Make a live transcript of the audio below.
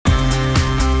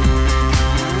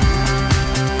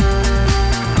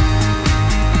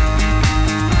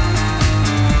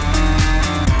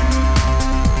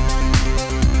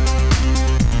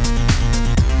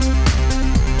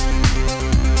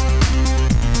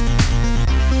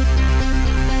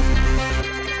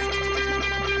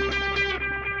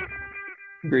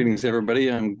Greetings,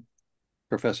 everybody. I'm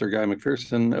Professor Guy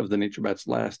McPherson of the Nature Bats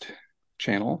Last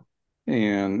channel,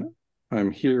 and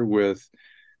I'm here with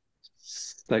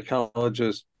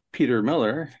psychologist Peter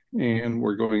Miller, and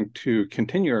we're going to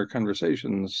continue our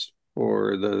conversations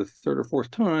for the third or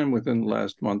fourth time within the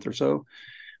last month or so.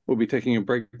 We'll be taking a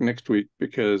break next week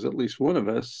because at least one of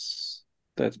us,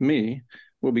 that's me,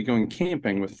 will be going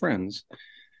camping with friends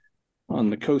on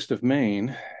the coast of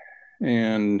Maine.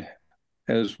 And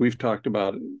as we've talked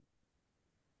about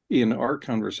in our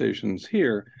conversations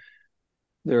here,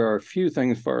 there are a few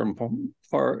things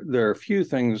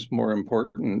more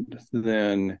important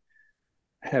than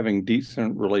having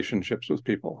decent relationships with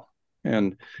people.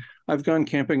 And I've gone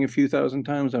camping a few thousand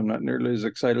times. I'm not nearly as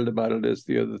excited about it as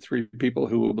the other three people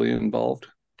who will be involved,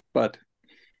 but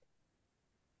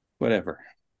whatever.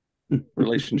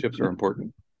 Relationships are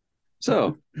important.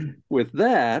 So with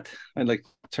that, I'd like to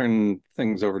turn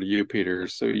things over to you, Peter,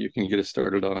 so you can get us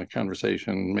started on a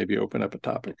conversation, maybe open up a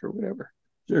topic or whatever.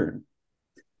 Sure.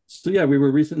 So yeah, we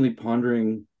were recently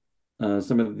pondering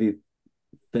some of the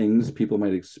things people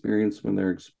might experience when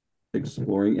they're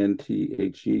exploring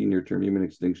NTHE, near-term human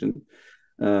extinction.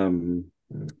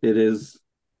 It is,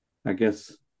 I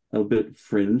guess, a bit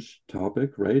fringe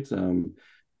topic, right?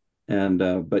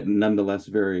 But nonetheless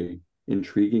very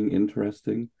intriguing,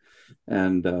 interesting,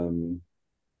 and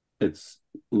it's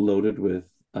loaded with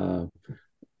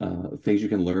things you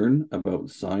can learn about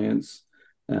science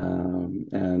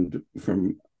and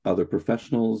from other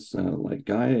professionals like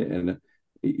Guy and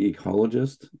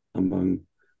Ecologist, among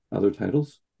other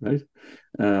titles, right?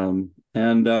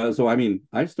 So, I mean,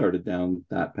 I started down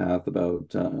that path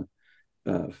about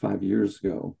 5 years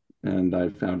ago, and I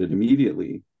found it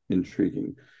immediately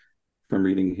intriguing from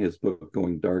reading his book,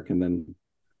 Going Dark, and then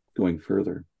going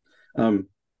further.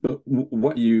 But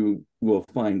what you will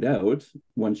find out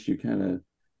once you kind of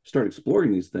start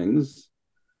exploring these things,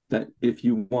 that if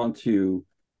you want to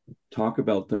talk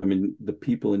about them and the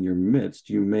people in your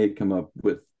midst, you may come up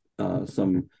with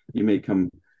you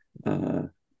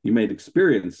may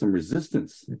experience some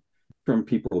resistance from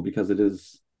people, because it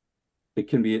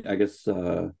can be, I guess,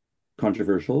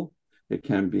 controversial. It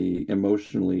can be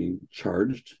emotionally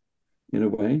charged in a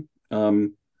way.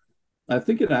 I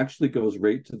think it actually goes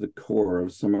right to the core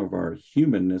of some of our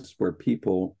humanness, where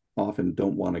people often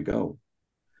don't want to go.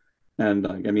 And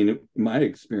I mean, my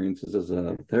experiences as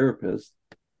a therapist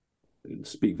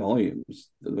speak volumes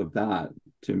of that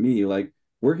to me. Like,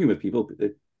 working with people,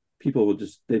 people will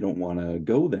just, they don't want to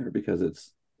go there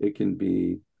because it can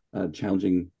be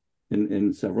challenging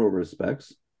in several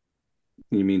respects.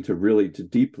 You mean to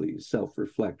deeply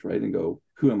self-reflect, right? And go,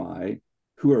 who am I?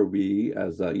 Who are we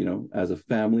as a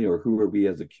family, or who are we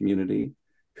as a community?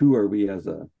 Who are we as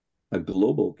a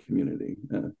global community?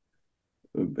 I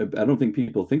don't think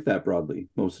people think that broadly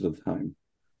most of the time.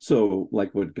 So,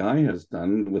 like what Guy has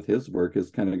done with his work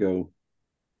is kind of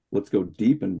let's go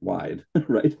deep and wide,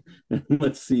 right? And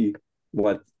let's see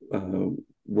where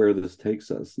this takes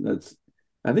us.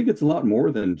 I think it's a lot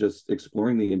more than just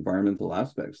exploring the environmental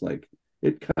aspects. Like,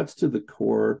 it cuts to the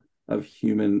core of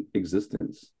human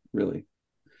existence, really.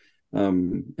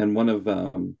 And one of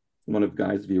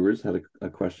Guy's viewers had a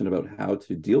question about how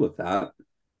to deal with that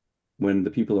when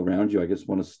the people around you, I guess,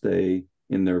 want to stay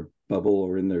in their bubble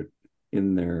or in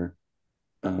their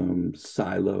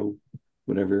silo,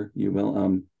 whatever you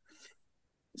will.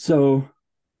 So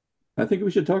I think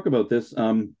we should talk about this.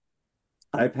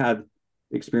 I've had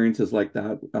experiences like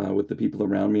that with the people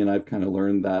around me, and I've kind of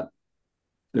learned that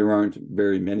there aren't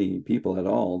very many people at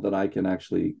all that I can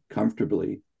actually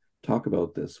comfortably talk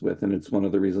about this with. And it's one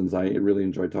of the reasons I really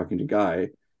enjoy talking to Guy.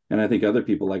 And I think other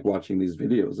people like watching these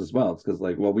videos as well. It's because,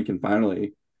 like, well, we can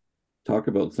finally talk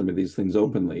about some of these things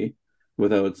openly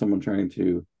without someone trying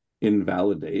to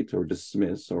invalidate or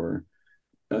dismiss or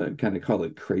kind of call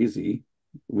it crazy.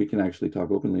 We can actually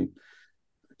talk openly.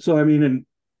 So, I mean, and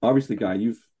obviously, Guy,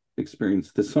 you've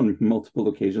experienced this on multiple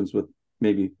occasions with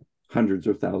maybe hundreds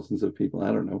or thousands of people.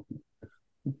 I don't know.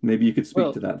 Maybe you could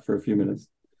speak to that for a few minutes.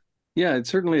 Yeah, it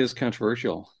certainly is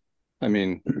controversial. I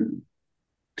mean,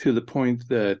 to the point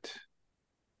that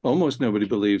almost nobody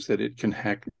believes that it can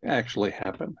actually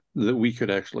happen, that we could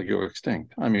actually go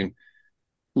extinct. I mean,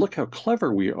 look how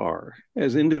clever we are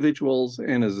as individuals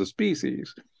and as a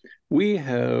species.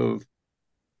 We've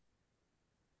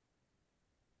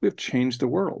changed the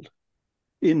world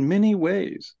in many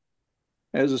ways.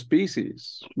 As a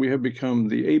species, we have become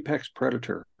the apex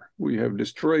predator. We have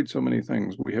destroyed so many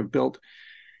things. We have built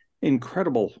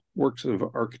incredible works of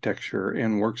architecture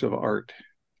and works of art.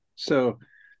 So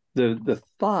the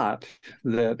thought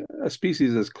that a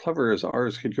species as clever as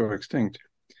ours could go extinct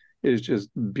is just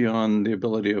beyond the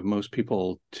ability of most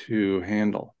people to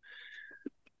handle.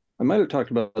 I might have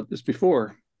talked about this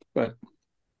before, but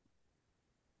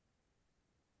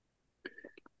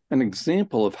an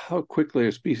example of how quickly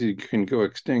a species can go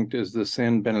extinct is the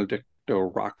San Benedicto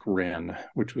rock wren,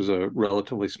 which was a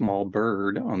relatively small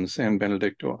bird on the San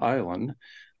Benedicto Island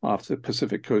off the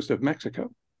Pacific coast of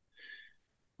Mexico.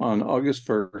 On August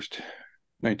 1st,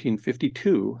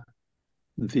 1952,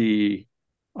 the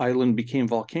island became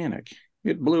volcanic.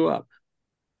 It blew up.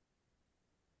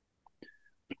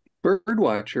 Bird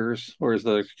watchers, or as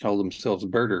they call themselves,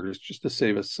 birders, just to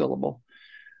save a syllable,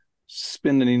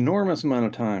 spend an enormous amount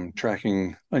of time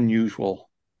tracking unusual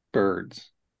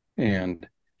birds. And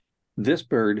this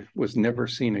bird was never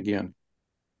seen again.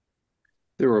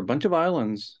 There were a bunch of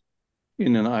islands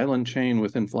in an island chain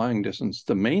within flying distance.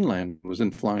 The mainland was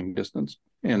in flying distance.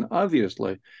 And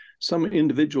obviously, some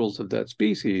individuals of that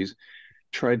species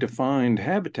tried to find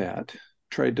habitat,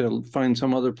 tried to find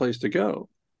some other place to go,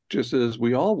 just as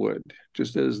we all would,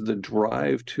 just as the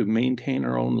drive to maintain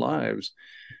our own lives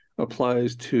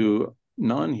applies to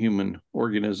non-human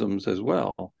organisms as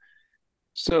well.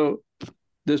 So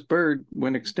this bird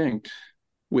went extinct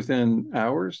within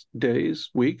hours, days,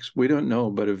 weeks, we don't know,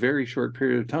 but a very short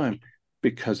period of time,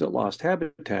 because it lost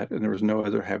habitat and there was no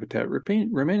other habitat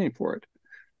remaining for it.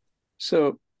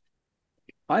 So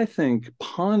I think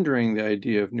pondering the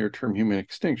idea of near-term human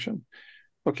extinction,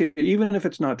 okay, even if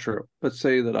it's not true, let's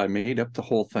say that I made up the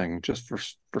whole thing just for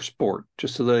sport,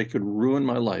 just so that I could ruin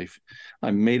my life.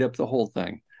 I made up the whole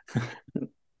thing.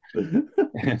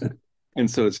 and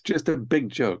so it's just a big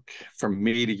joke from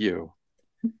me to you.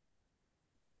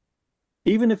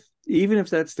 Even if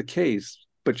that's the case,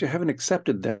 but you haven't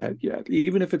accepted that yet,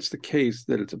 even if it's the case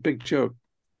that it's a big joke,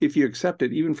 if you accept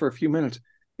it, even for a few minutes,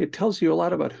 it tells you a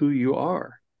lot about who you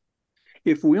are.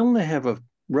 If we only have a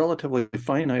relatively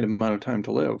finite amount of time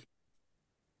to live,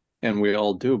 and we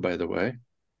all do, by the way,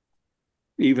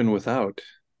 even without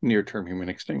near-term human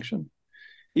extinction,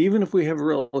 even if we have a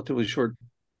relatively short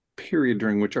period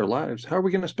during which our lives, how are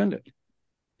we going to spend it?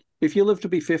 If you live to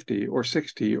be 50 or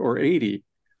 60 or 80,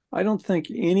 I don't think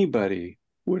anybody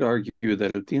would argue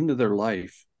that at the end of their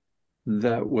life,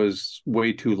 that was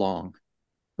way too long,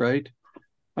 right?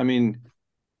 I mean,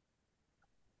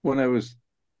 when I was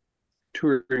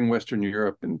touring Western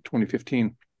Europe in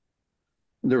 2015,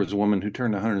 there was a woman who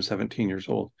turned 117 years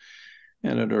old.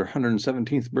 And at her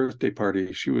 117th birthday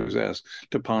party, she was asked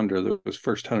to ponder those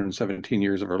first 117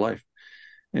 years of her life.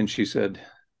 And she said,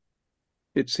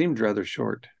 it seemed rather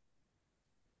short.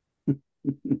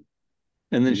 And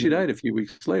then she died a few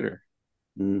weeks later,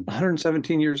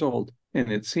 117 years old,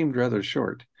 and it seemed rather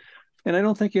short. And I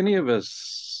don't think any of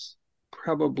us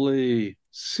probably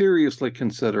seriously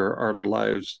consider our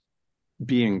lives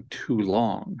being too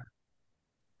long.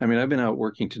 I mean, I've been out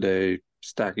working today,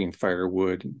 stacking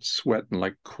firewood and sweating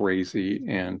like crazy,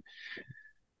 and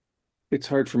it's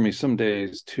hard for me some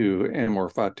days to amor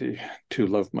fati, to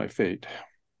love my fate.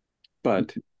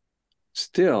 But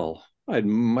still, I'd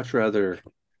much rather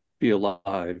be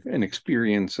alive and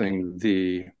experiencing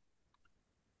the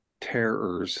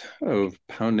terrors of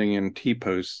pounding in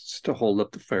T-posts to hold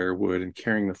up the firewood and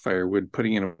carrying the firewood,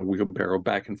 putting in a wheelbarrow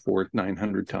back and forth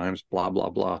 900 times, blah, blah,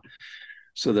 blah,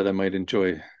 so that I might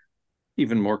enjoy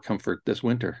even more comfort this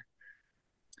winter.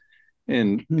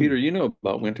 And Peter, you know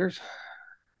about winters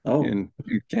in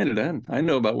Canada. And I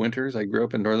know about winters. I grew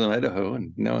up in northern Idaho,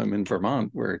 and now I'm in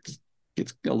Vermont, where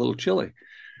it's a little chilly.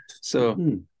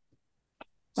 So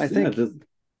I think...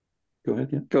 Go ahead,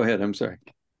 yeah. Go ahead, I'm sorry.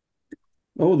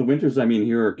 Oh, the winters, I mean,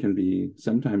 here can be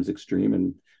sometimes extreme,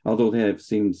 and although they have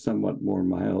seemed somewhat more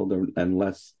mild and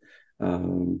less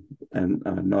and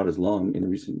not as long in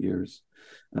recent years.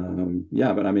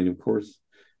 Yeah, but I mean, of course,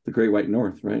 the Great White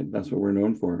North, right? That's what we're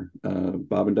known for.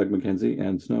 Bob and Doug McKenzie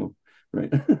and snow,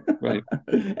 right? Right.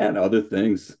 And other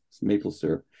things, maple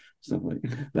syrup, stuff like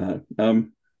that.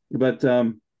 But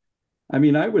I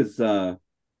mean, I was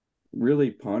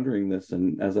really pondering this,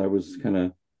 and as I was kind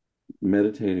of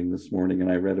meditating this morning, and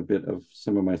I read a bit of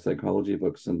some of my psychology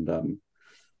books, and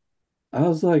I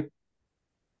was like,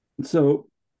 so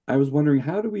I was wondering,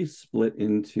 how do we split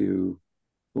into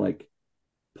like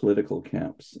political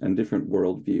camps and different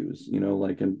worldviews, you know,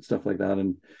 like, and stuff like that?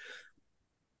 And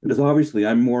because obviously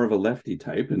I'm more of a lefty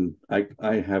type, and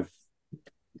I have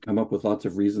come up with lots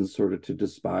of reasons sort of to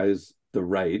despise the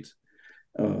right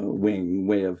wing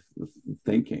way of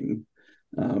thinking.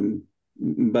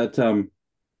 But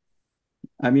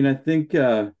I mean, I think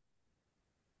like,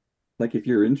 if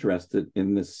you're interested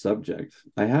in this subject,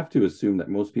 I have to assume that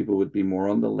most people would be more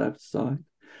on the left side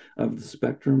of the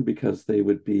spectrum, because they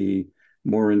would be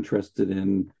more interested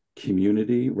in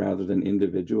community rather than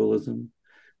individualism.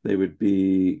 They would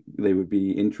be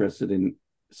interested in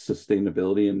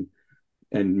sustainability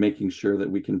and making sure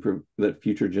that that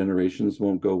future generations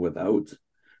won't go without.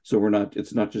 So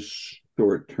it's not just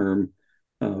short term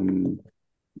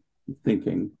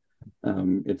thinking.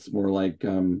 It's more like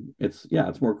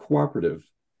it's more cooperative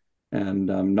and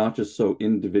not just so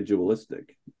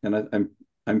individualistic. And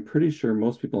I'm pretty sure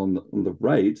most people on the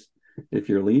right, if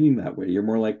you're leaning that way, you're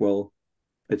more like, well,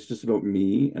 it's just about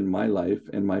me and my life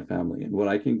and my family and what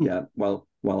I can get while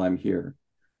I'm here.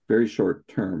 Very short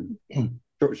term,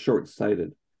 short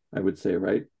sighted, I would say,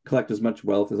 right? Collect as much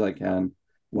wealth as I can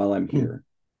while I'm here.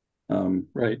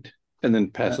 Right. And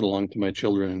then pass it along to my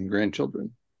children and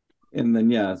grandchildren. And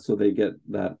then, so they get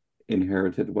that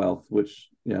inherited wealth, which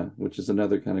is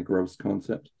another kind of gross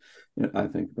concept, I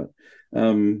think. But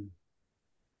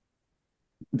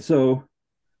so,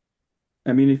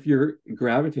 I mean, if you're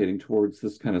gravitating towards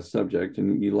this kind of subject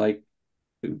and you like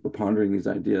pondering these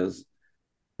ideas,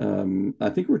 I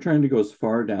think we're trying to go as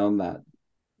far down that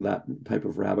type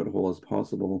of rabbit hole as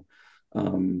possible.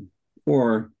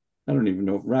 Or I don't even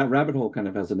know if rabbit hole kind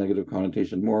of has a negative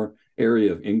connotation, more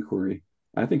area of inquiry.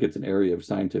 I think it's an area of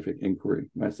scientific inquiry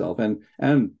myself,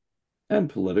 and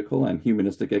political and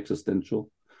humanistic existential,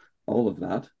 all of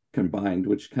that combined,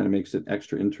 which kind of makes it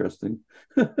extra interesting.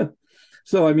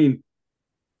 So, I mean,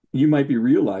 you might be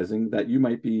realizing that you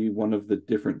might be one of the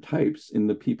different types in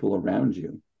the people around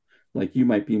you. Like you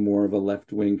might be more of a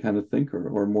left-wing kind of thinker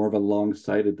or more of a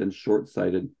long-sighted than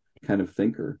short-sighted kind of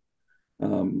thinker.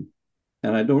 And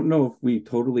I don't know if we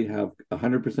totally have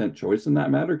 100% choice in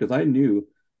that matter, because I knew,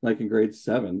 like in grade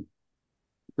 7,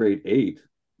 grade 8,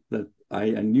 that I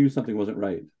knew something wasn't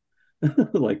right,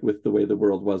 like with the way the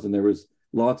world was. And there was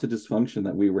lots of dysfunction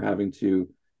that we were having to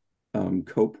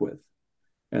cope with.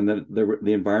 And that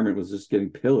the environment was just getting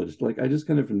pillaged. Like I just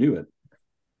kind of knew it,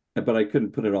 but I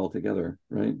couldn't put it all together,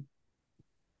 right?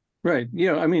 Right.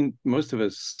 Yeah. I mean, most of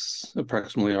us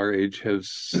approximately our age have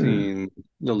seen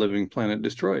the living planet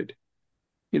destroyed.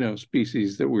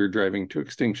 Species that we're driving to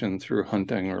extinction through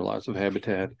hunting or loss of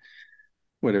habitat,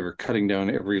 whatever, cutting down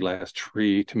every last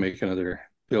tree to make another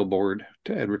billboard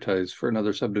to advertise for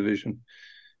another subdivision.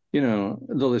 The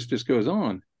list just goes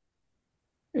on.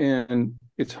 And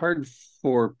it's hard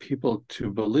for people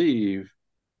to believe,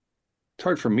 it's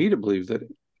hard for me to believe that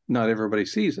not everybody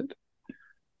sees it.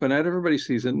 But not everybody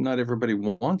sees it, not everybody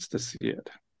wants to see it.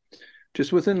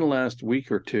 Just within the last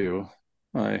week or two,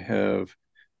 I have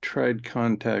tried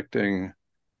contacting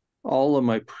all of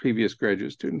my previous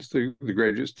graduate students, the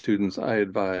graduate students I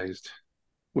advised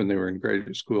when they were in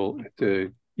graduate school at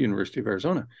the University of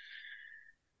Arizona.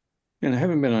 And I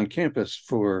haven't been on campus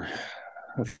for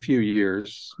a few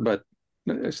years, but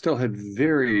I still had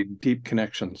very deep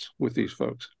connections with these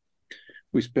folks.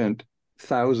 We spent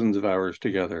thousands of hours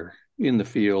together in the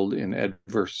field, in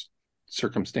adverse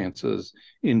circumstances,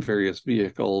 in various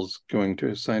vehicles, going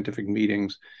to scientific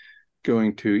meetings,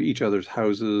 going to each other's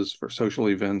houses for social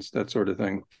events, that sort of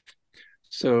thing.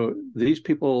 So these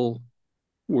people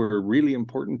were really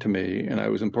important to me, and I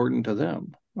was important to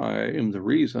them. I am the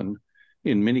reason,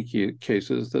 in many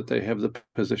cases, that they have the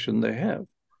position they have.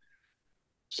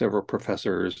 Several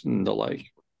professors and the like.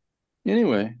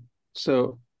 Anyway,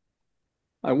 so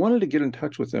I wanted to get in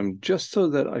touch with them just so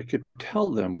that I could tell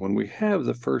them when we have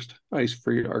the first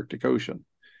ice-free Arctic Ocean,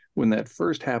 when that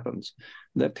first happens,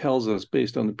 that tells us,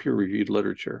 based on the peer-reviewed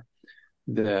literature,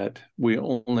 that we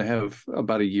only have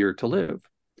about a year to live.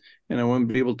 And I want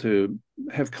to be able to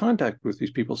have contact with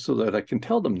these people so that I can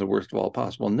tell them the worst of all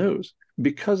possible news,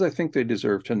 because I think they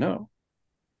deserve to know.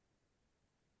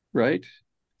 Right?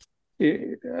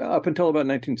 Up until about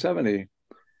 1970,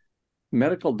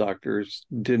 medical doctors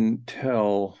didn't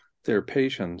tell their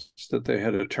patients that they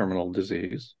had a terminal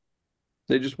disease.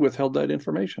 They just withheld that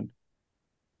information.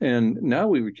 And now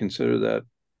we would consider that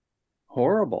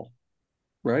horrible,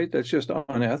 right? That's just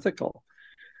unethical.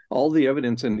 All the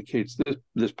evidence indicates that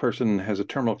this person has a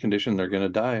terminal condition, they're going to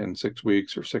die in 6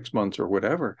 weeks or 6 months or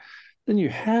whatever. Then you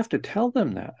have to tell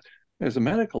them that as a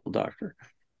medical doctor.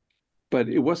 But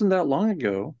it wasn't that long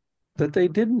ago that they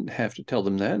didn't have to tell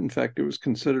them that. In fact, it was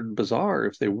considered bizarre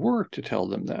if they were to tell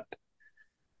them that.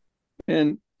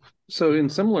 And so in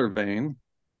similar vein,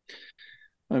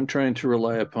 I'm trying to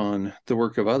rely upon the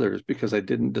work of others, because I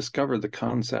didn't discover the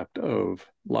concept of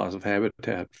loss of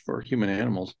habitat for human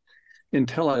animals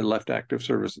until I left active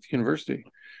service at the university.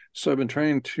 So I've been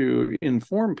trying to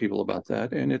inform people about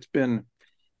that, and it's been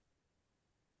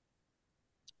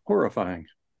horrifying.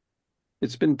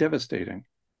 It's been devastating,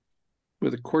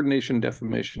 with a coordinated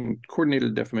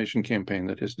defamation campaign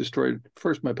that has destroyed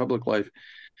first my public life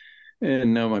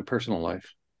And now my personal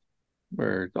life,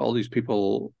 where all these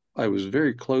people I was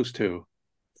very close to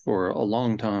for a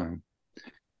long time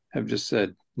have just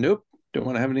said, nope, don't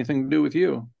want to have anything to do with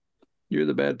you. You're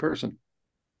the bad person.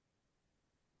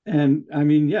 And I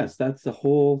mean, yes, that's the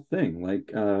whole thing.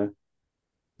 Like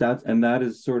that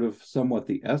is sort of somewhat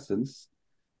the essence,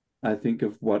 I think,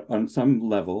 of what on some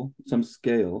level, some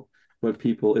scale, what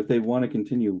people, if they want to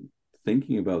continue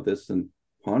thinking about this and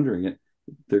pondering it,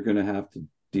 they're going to have to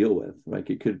deal with. Like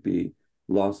it could be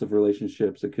loss of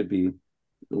relationships, it could be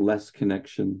less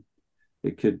connection,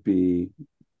 it could be,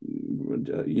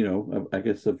 I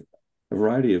guess a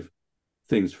variety of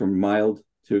things from mild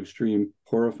to extreme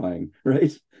horrifying,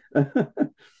 right? But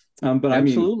I mean,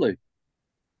 Absolutely.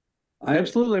 I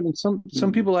Absolutely. I mean,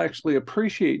 some people actually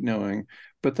appreciate knowing,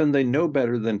 but then they know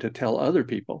better than to tell other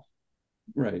people,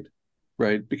 right,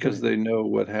 right? Because right. they know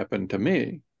what happened to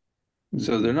me.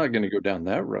 So they're Mm-hmm. not going to go down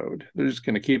that road. They're just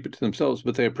going to keep it to themselves,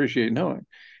 but they appreciate knowing.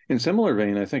 In similar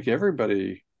vein, I think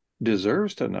everybody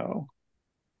deserves to know.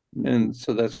 Mm-hmm. And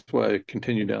so that's why I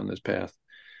continue down this path.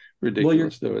 Well,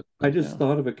 Ridiculous though it I is just now.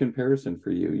 thought of a comparison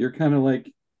for you. You're kind of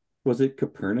like, was it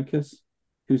Copernicus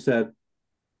who said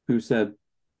who said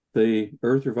the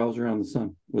Earth revolves around the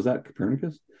sun? Was that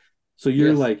Copernicus? So Yes.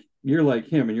 you're like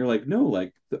him, and you're like, no,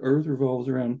 like the Earth revolves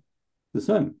around the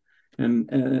sun, and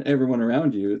everyone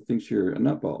around you thinks you're a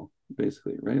nutball,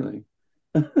 basically, right?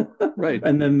 Like, Right.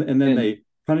 and then And they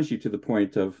punish you to the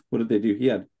point of what did they do? He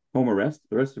had home arrest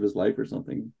the rest of his life or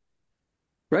something.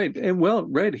 right. And well,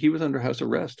 right. He was under house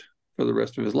arrest for the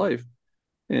rest of his life.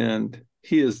 And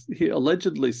he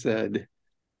allegedly said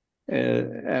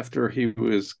after he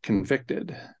was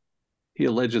convicted, he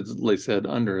allegedly said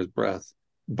under his breath,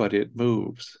 but it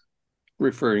moves,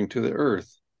 referring to the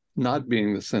earth not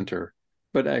being the center,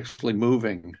 but actually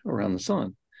moving around the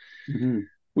sun. Mm-hmm.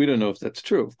 We don't know if that's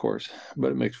true, of course,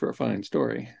 but it makes for a fine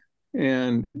story.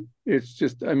 And it's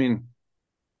just, I mean,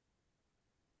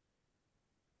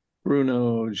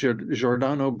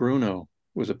 Giordano Bruno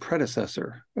was a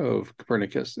predecessor of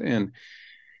Copernicus, and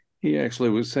he actually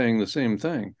was saying the same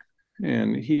thing.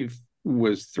 And he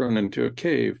was thrown into a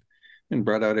cave and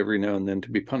brought out every now and then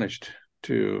to be punished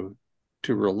to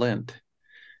to relent.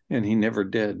 And he never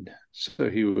did. So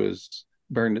he was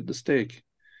burned at the stake.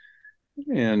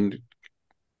 And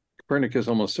Copernicus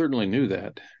almost certainly knew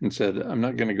that and said, I'm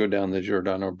not going to go down the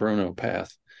Giordano Bruno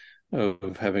path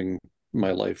of having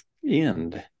my life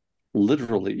end,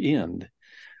 literally end,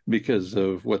 because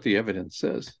of what the evidence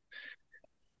says.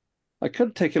 I could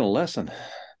have taken a lesson,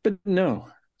 but no,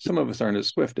 some of us aren't as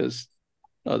swift as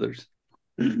others.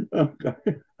 Okay.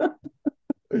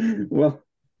 Well,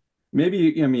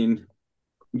 maybe I mean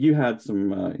you had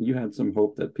some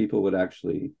hope that people would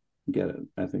actually get it.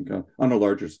 I think on a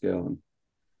larger scale, and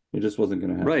it just wasn't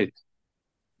going to happen. Right.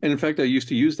 And in fact, I used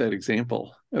to use that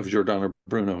example of Giordano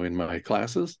Bruno in my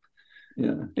classes,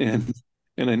 Yeah, and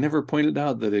I never pointed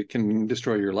out that it can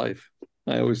destroy your life.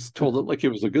 I always told it like it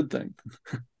was a good thing.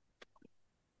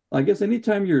 I guess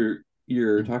anytime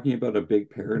you're talking about a big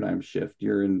paradigm shift,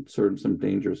 you're in sort of some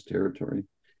dangerous territory,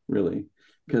 really,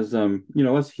 because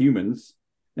us humans,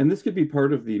 and this could be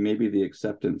part of the maybe the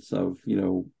acceptance of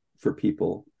for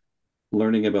people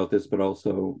learning about this, but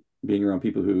also being around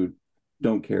people who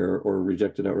don't care or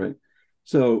reject it outright.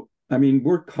 So, I mean,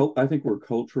 I think we're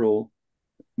cultural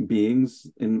beings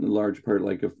in large part,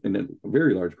 like in a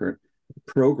very large part,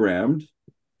 programmed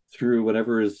through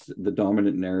whatever is the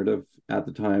dominant narrative at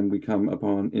the time we come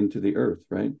upon into the earth,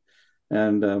 right?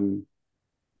 And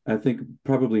I think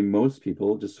probably most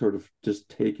people just sort of just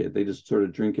take it. They just sort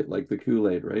of drink it like the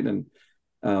Kool-Aid, right?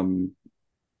 Um,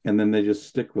 and then they just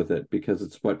stick with it because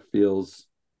it's what feels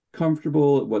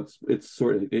comfortable. It's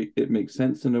sort of it makes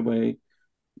sense in a way,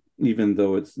 even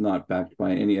though it's not backed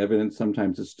by any evidence.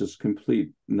 Sometimes it's just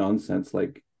complete nonsense,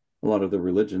 like a lot of the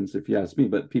religions, if you ask me.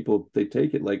 But people they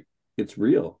take it like it's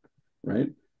real, right?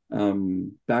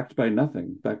 Backed by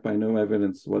nothing, backed by no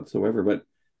evidence whatsoever. But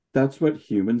that's what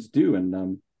humans do,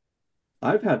 and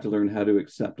I've had to learn how to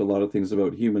accept a lot of things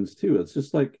about humans too. It's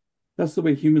just like that's the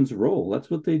way humans roll.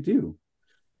 That's what they do.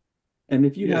 And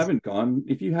Yes. if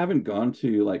you haven't gone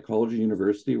to like college or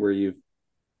university where you've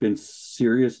been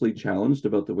seriously challenged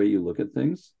about the way you look at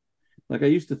things, like I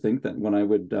used to think that when I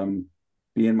would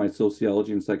be in my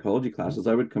sociology and psychology classes,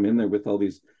 I would come in there with all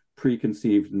these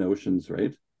preconceived notions,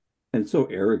 right? And so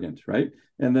arrogant, right?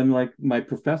 And then like my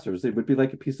professors, they would be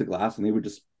like a piece of glass and they would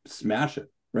just smash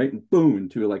it, right? And boom,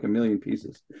 into like a million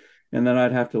pieces. And then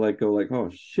I'd have to like go like, oh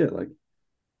shit, like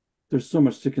there's so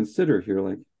much to consider here.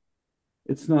 Like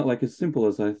it's not like as simple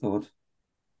as I thought.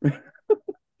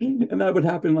 And that would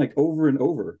happen like over and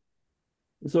over.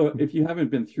 So if you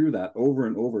haven't been through that over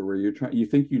and over, where you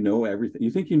think you know everything,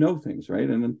 you think you know things, right?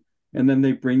 And then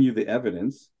they bring you the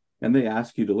evidence, and they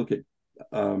ask you to look at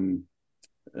um,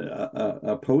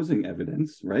 opposing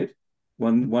evidence, right?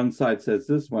 One side says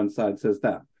this, one side says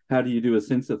that. How do you do a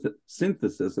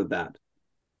synthesis of that?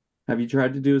 Have you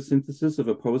tried to do a synthesis of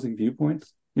opposing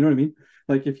viewpoints? You know what I mean?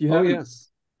 Like if you Oh, haven't yes.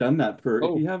 done that if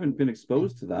Oh, you haven't been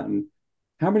exposed to that, and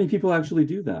how many people actually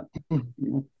do that? You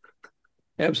know?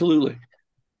 absolutely.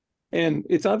 And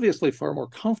it's obviously far more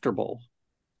comfortable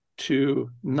to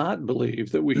not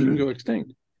believe that we can go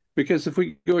extinct. Because if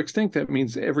we go extinct, that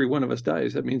means every one of us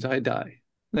dies. That means I die.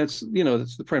 That's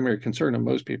the primary concern of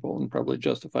most people, and probably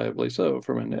justifiably so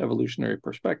from an evolutionary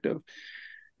perspective,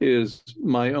 is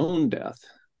my own death.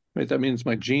 Right? That means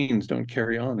my genes don't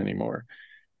carry on anymore.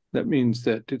 That means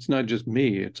that it's not just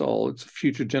me, it's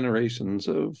future generations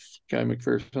of Guy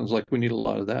McPherson's. Like, we need a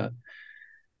lot of that.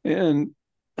 And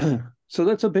so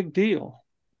that's a big deal.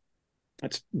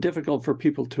 It's difficult for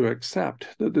people to accept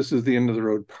that this is the end of the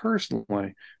road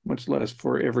personally, much less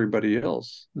for everybody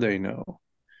else they know.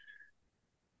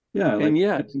 Yeah, And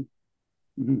like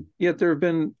yet there have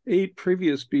been 8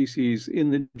 previous species in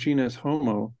the genus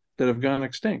Homo that have gone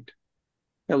extinct.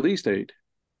 At least 8.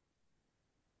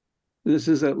 This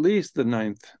is at least the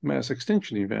 9th mass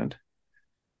extinction event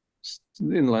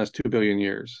in the last 2 billion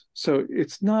years. So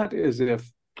it's not as if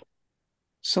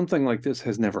something like this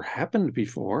has never happened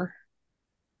before.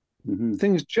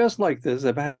 Things just like this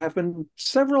have happened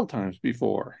several times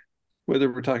before,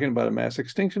 whether we're talking about a mass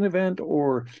extinction event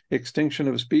or extinction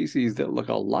of species that look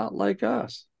a lot like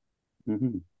us.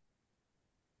 So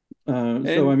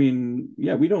I mean,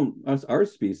 yeah, we don't our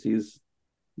species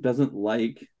doesn't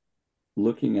like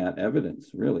looking at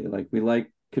evidence, really. Like, we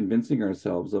like convincing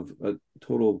ourselves of a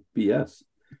total BS,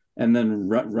 and then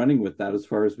running with that as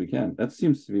far as we can. That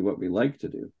seems to be what we like to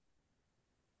do.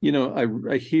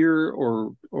 I hear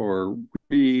or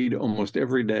read almost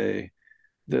every day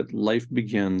that life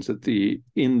begins at the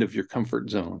end of your comfort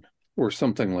zone or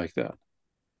something like that,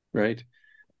 right?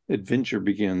 Adventure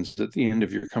begins at the end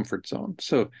of your comfort zone.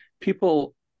 So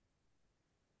people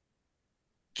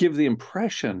give the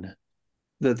impression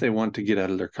that they want to get out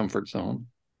of their comfort zone.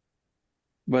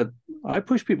 But I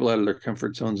push people out of their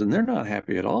comfort zones and they're not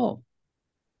happy at all.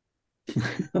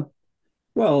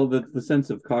 Well, the sense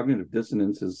of cognitive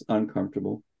dissonance is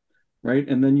uncomfortable, right?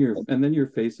 And then you're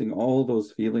facing all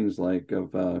those feelings, like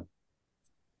of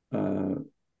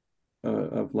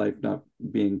life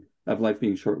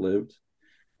being short-lived.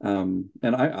 And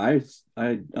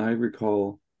I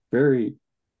recall very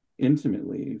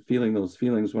intimately feeling those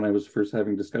feelings when I was first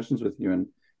having discussions with you, and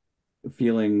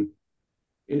feeling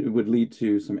it would lead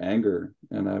to some anger,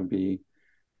 and I would be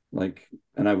like,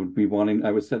 and I would be wanting,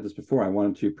 I would said this before, I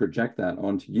wanted to project that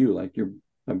onto you, like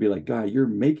I'd be like, Guy, you're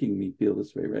making me feel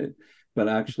this way, right? But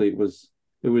actually it was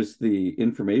the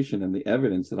information and the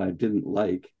evidence that I didn't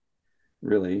like,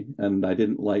 really, and I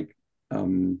didn't like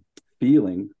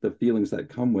feeling the feelings that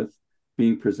come with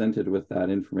being presented with that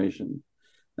information.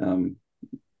 um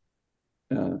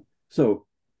so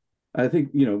I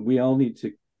think, we all need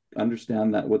to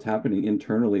understand that what's happening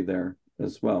internally there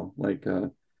as well. Like,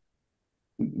 a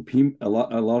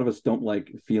lot of us don't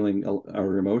like feeling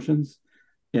our emotions.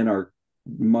 In our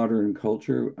modern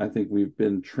culture, I think we've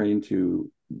been trained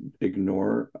to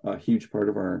ignore a huge part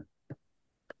of our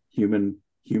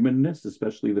humanness,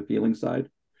 especially the feeling side.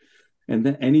 And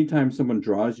then anytime someone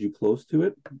draws you close to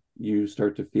it, you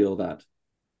start to feel that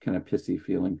kind of pissy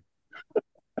feeling.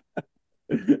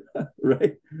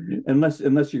 Right?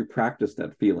 Unless you practice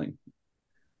that feeling,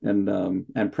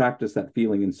 and practice that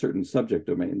feeling in certain subject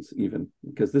domains, even,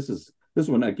 because this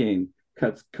one again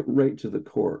cuts right to the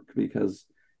core, because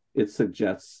it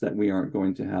suggests that we aren't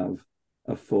going to have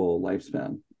a full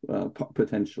lifespan,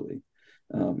 potentially,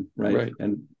 right?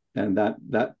 And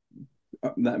that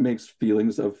makes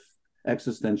feelings of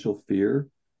existential fear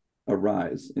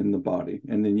arise in the body,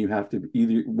 and then you have to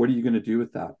either, what are you going to do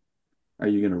with that? Are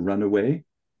you going to run away?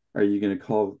 Are you going to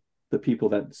call the people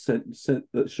that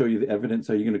that show you the evidence,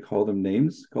 are you going to call them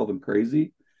names, call them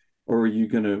crazy? Or are you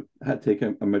going to take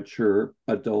a mature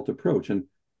adult approach? And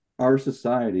our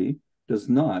society does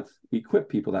not equip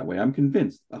people that way. I'm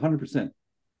convinced 100%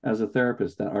 as a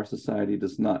therapist that our society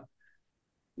does not.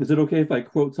 Is it okay if I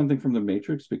quote something from The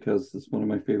Matrix, because it's one of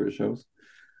my favorite shows?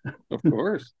 Of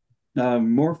course.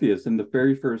 Morpheus in the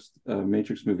very first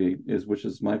Matrix movie, which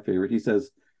is my favorite. He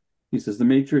says, the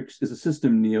Matrix is a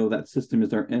system, Neo. That system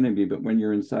is our enemy. But when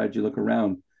you're inside, you look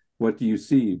around. What do you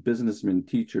see? Businessmen,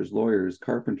 teachers, lawyers,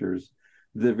 carpenters,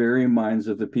 the very minds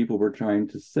of the people we're trying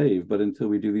to save. But until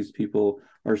we do, these people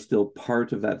are still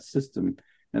part of that system.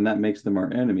 and that makes them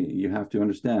our enemy. You have to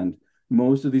understand,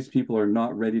 most of these people are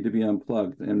not ready to be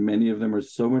unplugged, and many of them are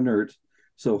so inert,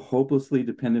 so hopelessly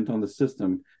dependent on the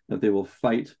system that they will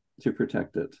fight to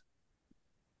protect it.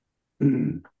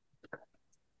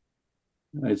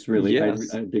 It's really,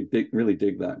 Yes. I really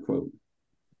dig that quote.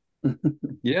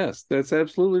 Yes, that's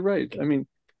absolutely right. I mean,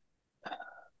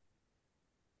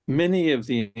 many of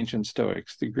the ancient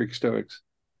Stoics, the Greek Stoics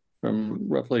from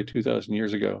roughly 2,000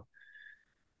 years ago,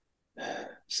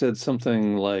 said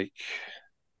something like,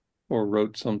 or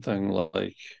wrote something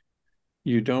like,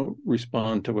 you don't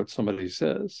respond to what somebody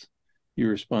says, you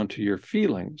respond to your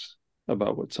feelings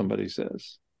about what somebody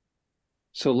says.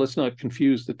 So let's not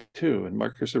confuse the two. And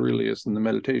Marcus Aurelius in the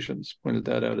Meditations pointed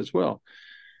that out as well.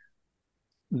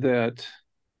 That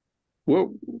what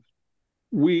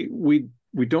we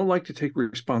don't like to take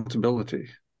responsibility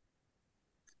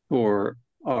for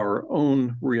our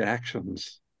own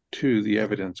reactions to the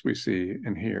evidence we see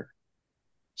and hear.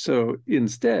 So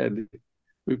instead,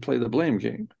 we play the blame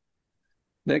game.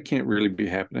 That can't really be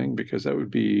happening because that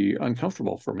would be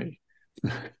uncomfortable for me.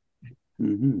 Mm-hmm.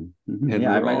 Mm-hmm. And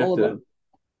Yeah, we're all about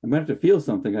I might have to feel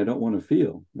something I don't want to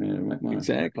feel.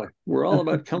 exactly. We're all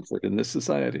about comfort in this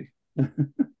society.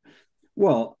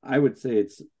 Well, I would say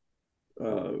it's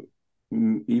uh,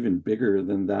 even bigger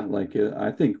than that. Like,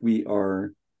 I think we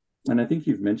are, and I think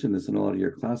you've mentioned this in a lot of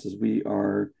your classes, we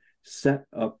are set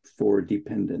up for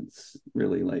dependence,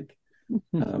 really. Like,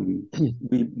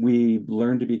 we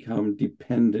learn to become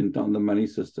dependent on the money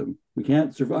system. We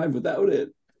can't survive without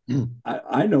it.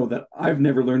 I know that I've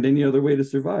never learned any other way to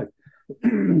survive.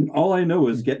 All I know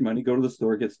is get money, go to the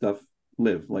store, get stuff,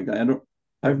 live. Like,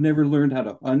 I've never learned how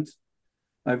to hunt.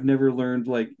 I've never learned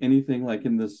like anything like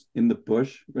in the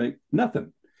bush, right?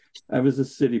 Nothing. I was a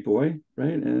city boy,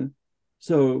 right? And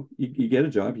so you get a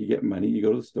job, you get money, you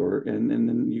go to the store, and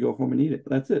then you go home and eat it.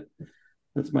 That's it.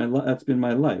 That's been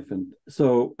my life. And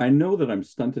so I know that I'm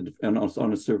stunted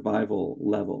on a survival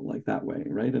level like that way,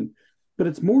 right? But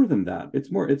it's more than that.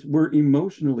 We're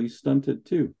emotionally stunted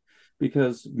too,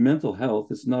 because mental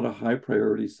health is not a high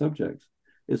priority subject.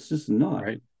 It's just not.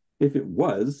 Right. If it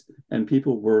was, and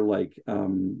people were like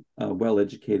well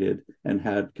educated and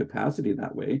had capacity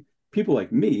that way, people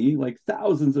like me, like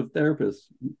thousands of therapists,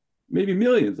 maybe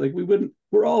millions, like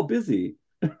we're all busy.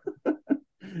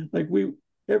 Like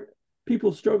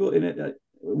people struggle in it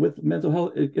with mental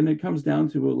health, and it comes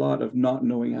down to a lot of not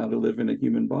knowing how to live in a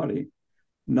human body,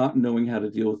 not knowing how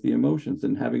to deal with the emotions,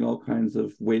 and having all kinds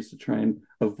of ways to try and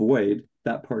avoid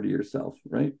that part of yourself,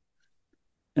 right?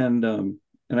 And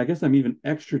I guess I'm even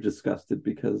extra disgusted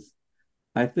because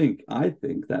I think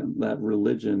that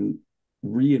religion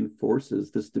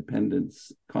reinforces this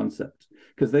dependence concept,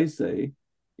 because they say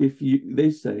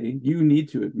you need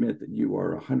to admit that you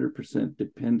are 100%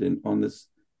 dependent on this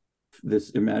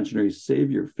imaginary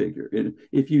savior figure. And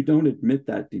if you don't admit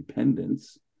that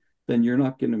dependence, then you're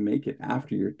not going to make it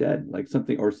after you're dead. Like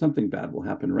something bad will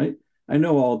happen, right? I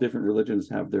know all different religions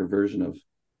have their version of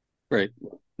Right.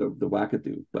 the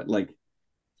wackadoo, but like,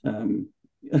 but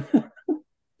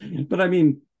I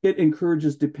mean, it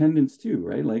encourages dependence too,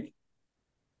 right? Like,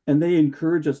 and they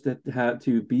encourage us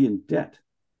to be in debt.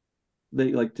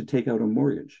 They like to take out a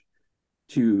mortgage,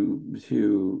 to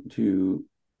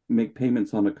make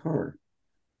payments on a car.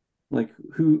 Like,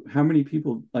 how many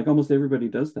people, like almost everybody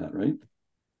does that, right?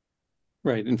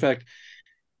 Right. In fact,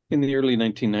 in the early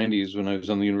 1990s, when I was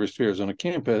on the University of Arizona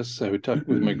campus, I would talk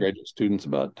with my graduate students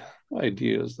about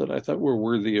ideas that I thought were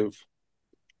worthy of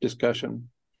discussion.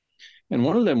 And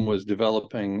one of them was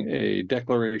developing a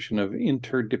declaration of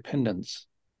interdependence,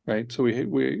 right? So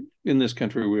we in this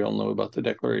country, we all know about the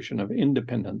Declaration of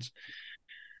Independence.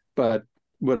 But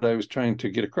what I was trying to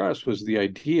get across was the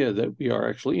idea that we are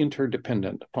actually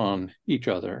interdependent upon each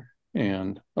other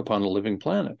and upon a living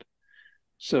planet.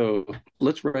 So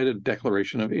let's write a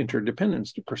declaration of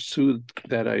interdependence to pursue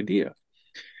that idea.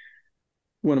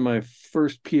 One of my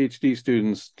first PhD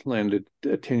students landed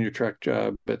a tenure track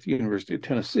job at the University of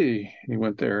Tennessee. He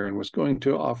went there and was going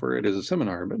to offer it as a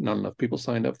seminar, but not enough people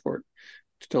signed up for it,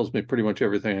 which tells me pretty much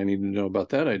everything I need to know about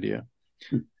that idea.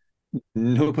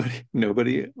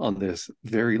 Nobody on this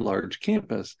very large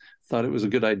campus thought it was a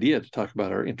good idea to talk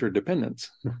about our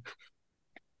interdependence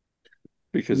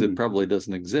because it probably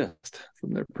doesn't exist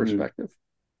from their perspective.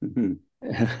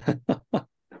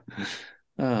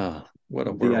 What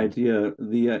a world. The idea,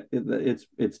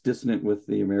 it's dissonant with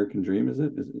the American dream, is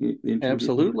it?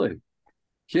 Absolutely.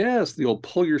 Yes, the old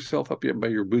pull yourself up by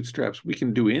your bootstraps. We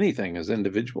can do anything as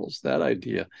individuals. That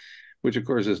idea, which of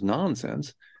course is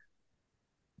nonsense,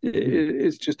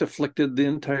 it's just afflicted the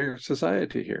entire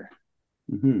society here.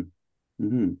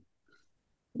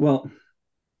 Well,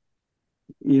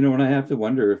 And I have to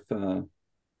wonder if the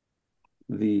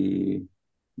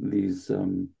these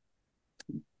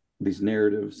these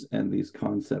narratives and these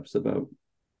concepts about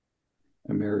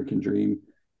American dream,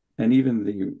 and even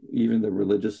the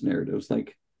religious narratives,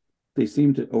 like they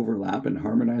seem to overlap and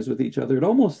harmonize with each other. It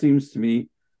almost seems to me,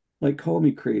 like, call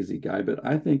me crazy, Guy, but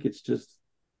I think it's just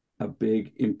a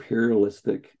big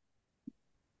imperialistic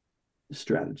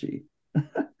strategy.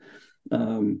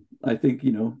 I think,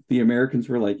 the Americans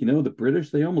were like, the British,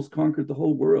 they almost conquered the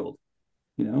whole world.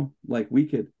 Like we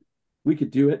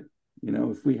could do it,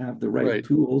 if we have the right Right,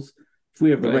 tools, if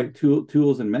we have the right. right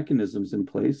tools and mechanisms in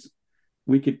place,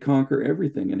 we could conquer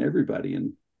everything and everybody,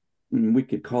 and we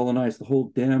could colonize the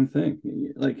whole damn thing.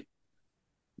 Like,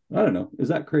 I don't know. Is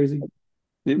that crazy?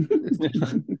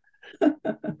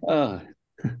 uh,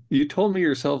 you told me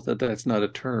yourself that that's not a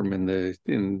term in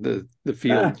the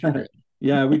field you're in.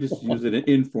 Yeah, we just use it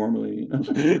informally.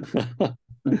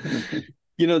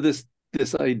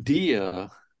 This idea,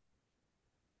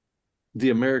 the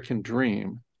American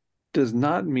dream, does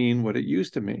not mean what it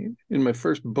used to mean. In my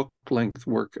first book-length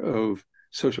work of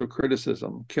social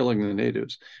criticism, Killing the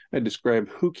Natives, I describe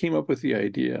who came up with the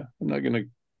idea. I'm not going to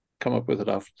come up with it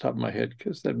off the top of my head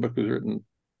because that book was written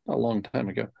a long time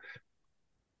ago.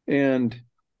 And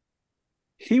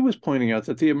he was pointing out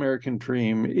that the American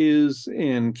dream is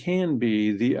and can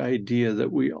be the idea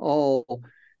that we all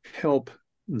help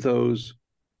those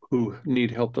who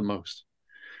need help the most.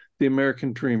 The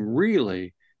American dream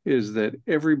really is that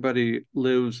everybody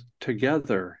lives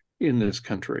together in this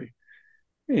country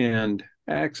and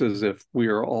acts as if we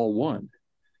are all one.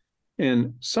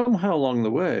 And somehow along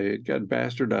the way, it got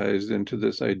bastardized into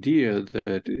this idea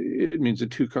that it means a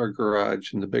two-car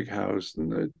garage and the big house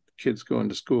and the kids going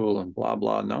to school and blah,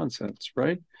 blah nonsense,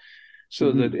 right?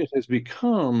 So that Mm-hmm. it has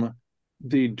become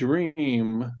the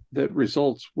dream that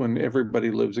results when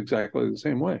everybody lives exactly the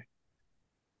same way.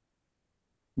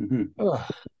 Mm-hmm.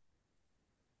 Ugh.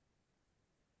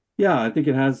 Yeah, I think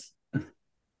it has.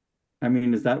 I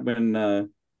mean, is that when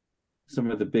some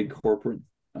of the big corporate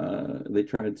they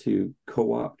tried to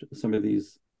co-opt some of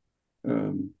these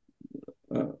um,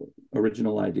 uh,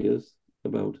 original ideas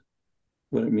about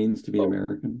what it means to be Oh,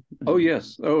 American? oh,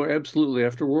 yes. Oh, absolutely.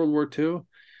 After World War II,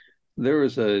 there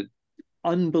was a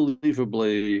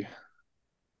unbelievably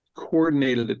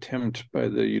coordinated attempt by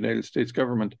the United States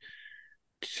government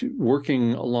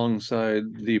working alongside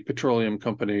the petroleum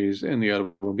companies and the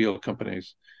automobile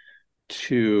companies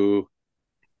to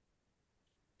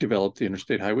develop the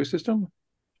interstate highway system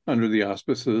under the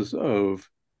auspices of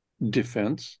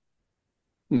defense,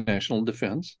 national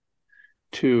defense,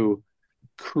 to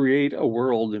create a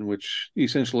world in which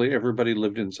essentially everybody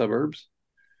lived in suburbs.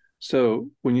 So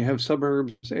when you have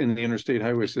suburbs and the interstate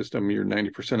highway system, you're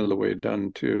 90% of the way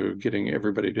done to getting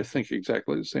everybody to think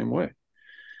exactly the same way.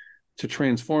 To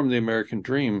transform the American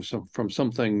dream from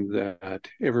something that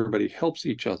everybody helps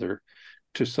each other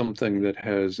to something that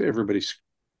has everybody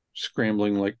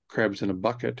scrambling like crabs in a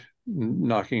bucket,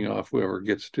 knocking off whoever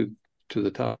gets to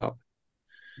the top.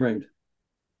 Right.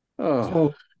 Oh,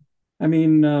 So, I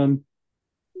mean,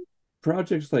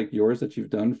 projects like yours that you've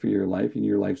done for your life and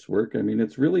your life's work, I mean,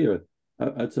 it's really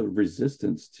it's a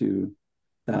resistance to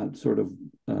that sort of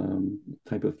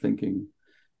type of thinking,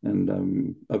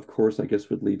 and of course, I guess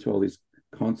would lead to all these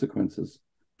consequences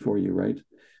for you, right?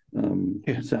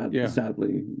 yeah, yeah.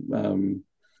 Sadly,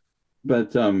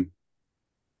 but I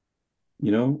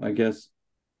guess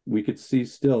we could see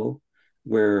still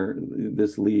where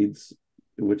this leads,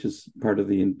 which is part of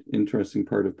the interesting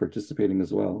part of participating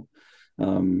as well.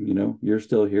 You're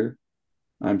still here,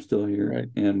 I'm still here, Right,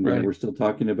 and right. we're still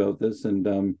talking about this. And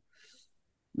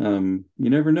you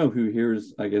never know who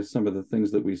hears, I guess, some of the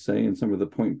things that we say and some of the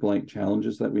point blank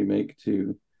challenges that we make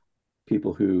to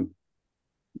people who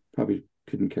probably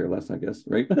couldn't care less, I guess,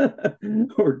 right?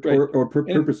 or Right. or, or And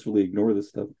purposefully ignore this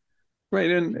stuff. right.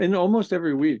 And almost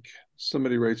every week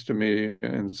somebody writes to me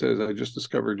and says, I just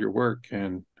discovered your work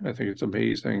and I think it's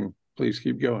amazing. Please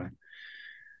keep going.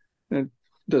 And it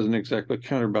doesn't exactly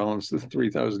counterbalance the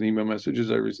 3,000 email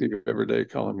messages I receive every day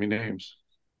calling me names,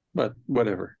 but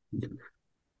whatever.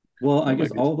 Well, I That guess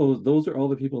might be all those are all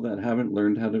the people that haven't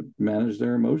learned how to manage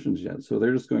their emotions yet. So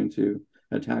they're just going to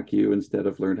attack you instead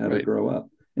of learn how to right. grow up.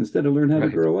 Instead of learn how to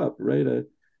Right. grow up, right?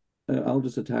 I'll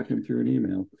just attack them through an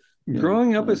email.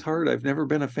 Growing up is hard. I've never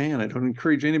been a fan. I don't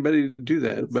encourage anybody to do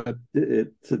that, but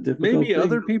It's a difficult maybe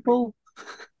other thing. people.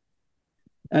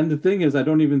 And the thing is, I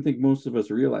don't even think most of us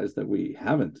realize that we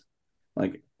haven't.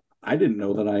 Like, I didn't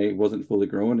know that I wasn't fully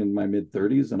grown in my mid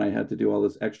 30s, and I had to do all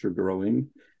this extra growing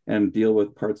and deal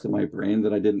with parts of my brain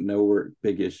that I didn't know were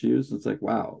big issues. It's like,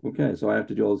 wow, okay, so I have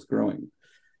to do all this growing.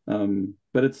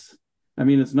 But it's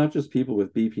not just people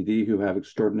with BPD who have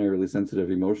extraordinarily sensitive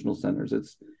emotional centers.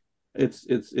 It's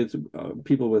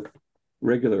people with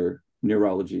regular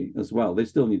neurology as well. They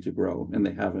still need to grow, and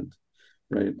they haven't,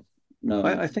 right?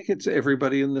 I think it's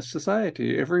everybody in this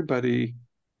society. Everybody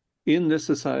in this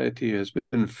society has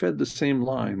been fed the same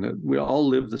line that we all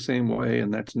live the same way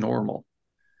and that's normal.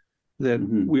 That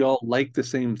mm-hmm, we all like the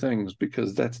same things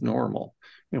because that's normal.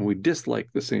 And we dislike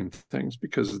the same things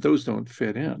because those don't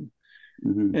fit in.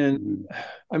 mm-hmm, And mm-hmm.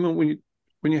 I mean,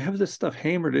 when you have this stuff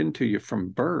hammered into you from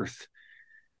birth,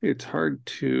 it's hard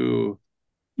to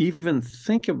even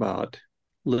think about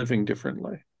living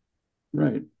differently.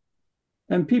 Right.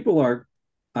 And people are,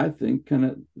 I think, kind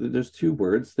of, there's two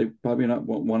words they probably not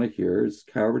won't want to hear is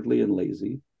cowardly and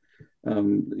lazy.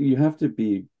 You have to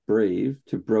be brave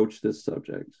to broach this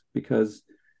subject because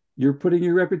you're putting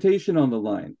your reputation on the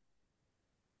line.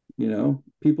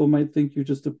 People might think you're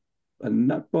just a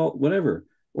nutball, whatever,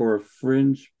 or a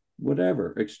fringe,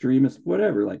 whatever, extremist,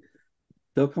 whatever. Like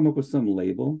they'll come up with some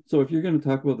label. So if you're going to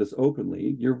talk about this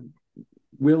openly, you're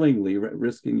willingly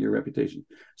risking your reputation.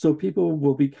 So people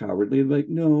will be cowardly, like,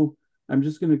 no, I'm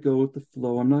just going to go with the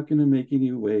flow. I'm not going to make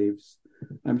any waves.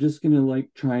 I'm just going to like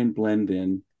try and blend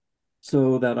in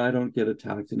so that I don't get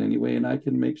attacked in any way and I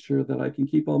can make sure that I can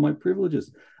keep all my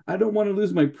privileges. I don't want to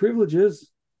lose my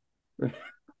privileges. Right?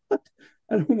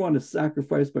 I don't want to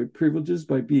sacrifice my privileges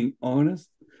by being honest.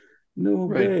 No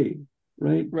Right, way.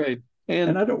 Right. right. And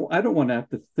And I don't want to have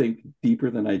to think deeper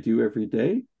than I do every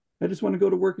day. I just want to go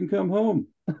to work and come home.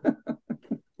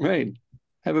 right.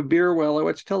 Have a beer while I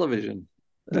watch television.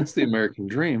 That's the American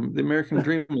dream. The American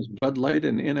dream is Bud Light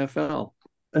and NFL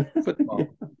Yeah. football.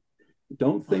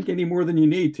 Don't think any more than you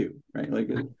need to, right? Like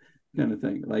a kind of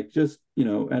thing. Like just,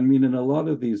 I mean, in a lot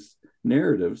of these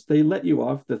narratives, they let you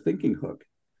off the thinking hook.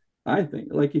 I think,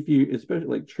 like if you, especially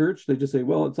like church, they just say,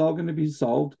 well, it's all going to be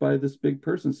solved by this big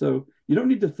person. So you don't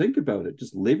need to think about it.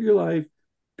 Just live your life,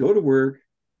 go to work,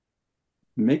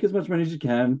 make as much money as you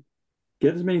can,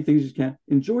 get as many things as you can,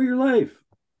 enjoy your life,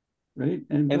 right?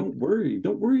 And And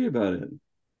don't worry about it.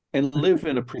 live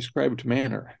in a prescribed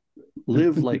manner.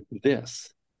 Live like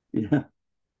this. Yeah,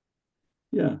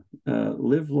 yeah.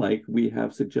 Live like we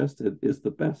have suggested is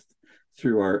the best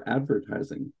through our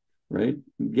advertising, right?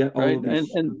 Get all Right. of And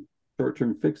these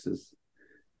short-term fixes.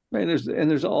 right, there's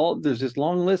this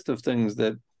long list of things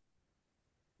that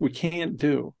we can't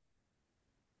do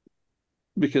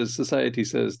because society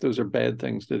says those are bad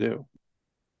things to do.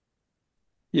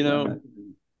 You know, Yeah.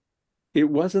 it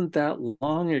wasn't that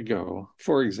long ago,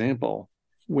 for example,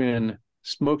 when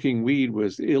smoking weed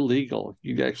was illegal.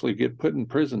 You'd actually get put in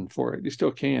prison for it. You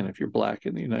still can if you're black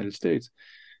in the United States.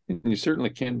 And you certainly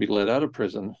can be let out of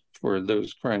prison for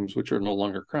those crimes which are no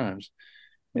longer crimes.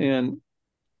 And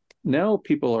now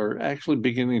people are actually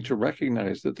beginning to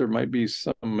recognize that there might be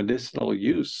some medicinal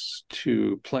use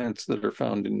to plants that are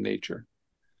found in nature.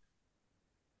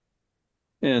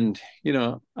 And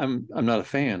I'm not a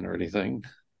fan or anything.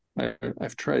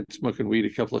 I've tried smoking weed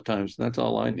a couple of times, and that's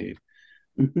all I need.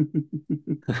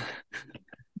 It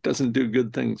doesn't do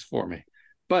good things for me,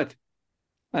 but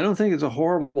I don't think it's a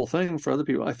horrible thing for other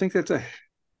people. I think it's a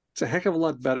heck of a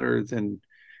lot better than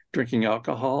drinking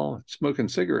alcohol, smoking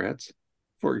cigarettes,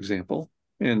 for example,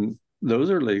 and those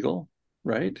are legal,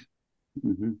 right?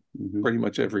 Mm-hmm, mm-hmm, Pretty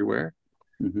much everywhere.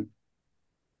 mm-hmm.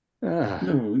 Ah,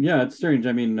 No, yeah, it's strange.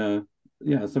 I mean,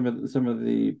 yeah, some of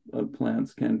the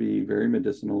plants can be very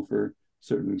medicinal for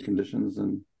certain conditions,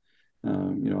 and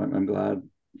I'm glad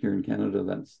here in Canada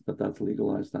that's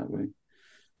legalized that way.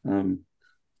 Um,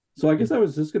 so I guess I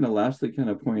was just going to lastly kind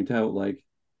of point out, like,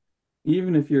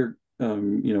 even if you're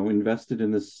invested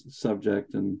in this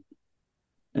subject and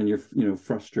you're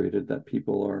frustrated that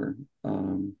people are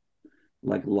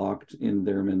like locked in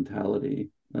their mentality.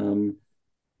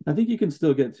 I think you can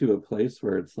still get to a place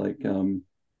where it's like you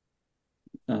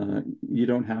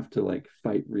don't have to like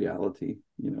fight reality.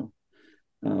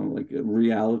 Like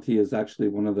reality is actually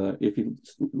one of the, if you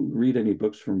read any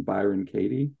books from Byron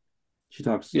Katie, she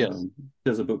talks, yes.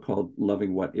 there's a book called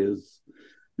Loving What Is,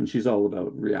 and she's all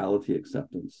about reality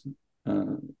acceptance.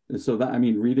 Uh, so that, I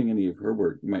mean, reading any of her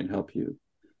work might help you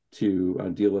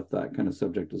to deal with that kind of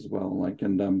subject as well. Like,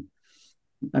 and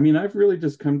I mean, I've really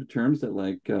just come to terms that,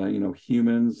 like,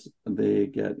 humans, they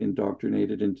get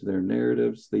indoctrinated into their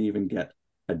narratives. They even get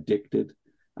addicted,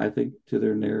 I think, to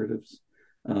their narratives.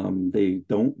 They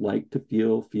don't like to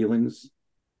feel feelings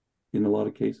in a lot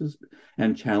of cases,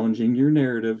 and challenging your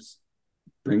narratives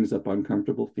brings up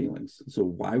uncomfortable feelings. So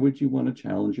why would you want to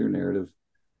challenge your narrative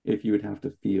if you would have to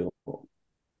feel?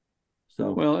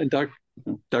 So, Well, and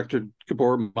Dr.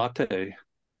 Gabor Mate,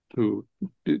 who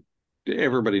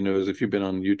everybody knows if you've been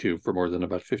on YouTube for more than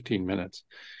about 15 minutes,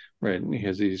 right? And he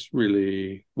has these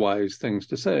really wise things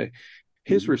to say.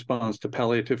 His response to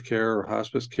palliative care or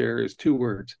hospice care is two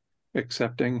words: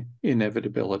 accepting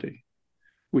inevitability.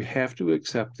 We have to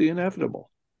accept the inevitable,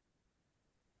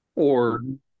 or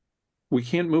we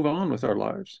can't move on with our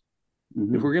lives.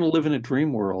 If we're going to live in a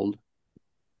dream world,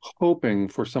 hoping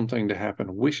for something to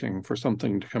happen, wishing for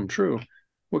something to come true,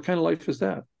 what kind of life is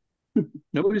that?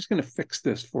 Nobody's going to fix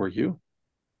this for you.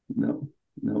 No,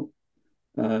 no.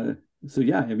 So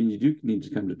yeah, I mean, you do need to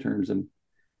come to terms. And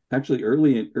actually,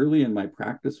 early in my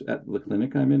practice at the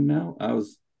clinic I'm in now, I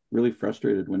was really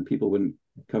frustrated when people wouldn't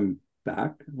come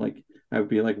back. Like, I would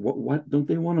be like, what? Don't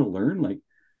they want to learn? Like,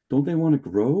 don't they want to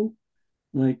grow?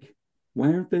 Like, why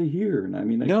aren't they here? And I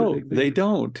mean, No, they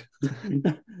don't.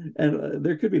 And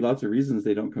there could be lots of reasons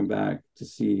they don't come back to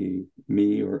see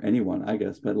me or anyone, I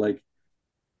guess. But like,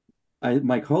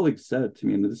 my colleagues said to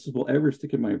me, and this will ever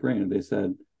stick in my brain. They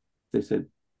said,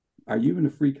 "Are you in a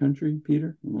free country,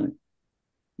 Peter?" I'm like,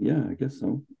 "Yeah, I guess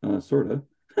so, sort of."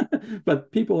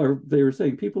 But they were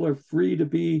saying people are free to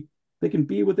be. They can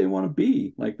be what they want to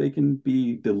be. Like, they can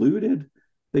be deluded.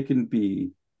 They can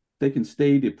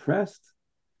stay depressed.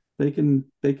 They can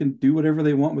do whatever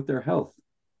they want with their health,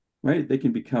 right? They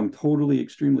can become totally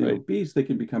extremely obese. They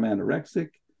can become anorexic.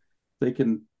 They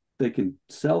can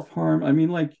self-harm. I mean,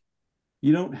 like,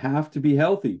 you don't have to be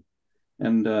healthy.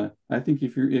 And I think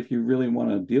if you really want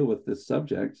to deal with this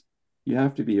subject, you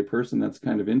have to be a person that's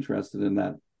kind of interested in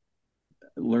that,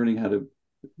 learning how to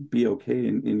be okay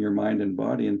in your mind and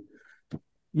body. And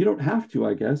you don't have to,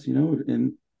 I guess,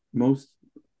 in most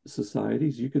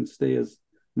societies, you can stay as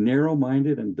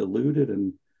narrow-minded and deluded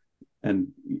and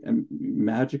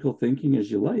magical thinking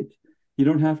as you like. You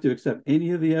don't have to accept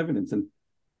any of the evidence. And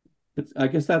I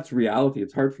guess that's reality.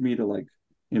 It's hard for me to like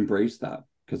embrace that,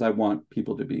 because I want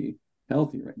people to be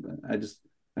healthy, right? But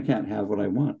I can't have what I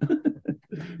want.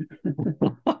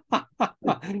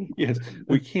 Yes,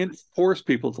 we can't force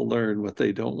people to learn what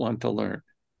they don't want to learn.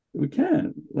 We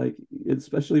can, like,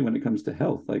 especially when it comes to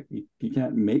health. Like, you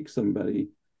can't make somebody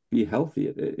be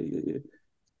healthy.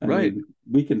 I Right. mean,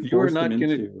 we can force them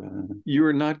into. You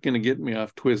are not going to get me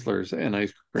off Twizzlers and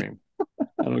ice cream.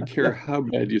 I don't care how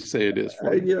bad you say it is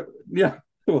for me. Yeah.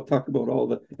 We'll talk about all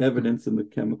the evidence and the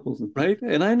chemicals. Right.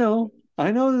 And I know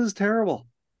this is terrible,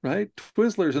 right?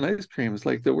 Twizzlers and ice cream is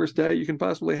like the worst diet you can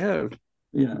possibly have.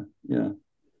 Yeah.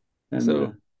 And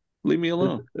so leave me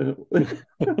alone. You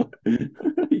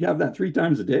have that 3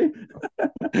 times a day?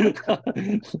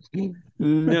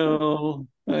 No,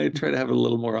 I try to have it a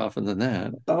little more often than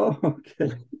that. Oh,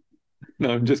 okay.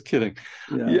 No, I'm just kidding.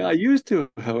 Yeah, I used to,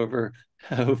 however,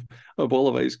 have a bowl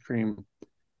of ice cream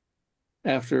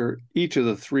after each of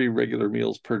the 3 regular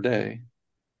meals per day.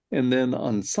 And then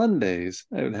on Sundays,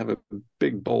 I would have a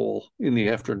big bowl in the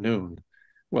afternoon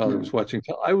while I was watching.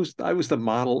 I was the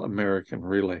model American,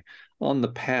 really, on the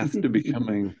path to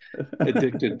becoming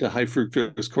addicted to high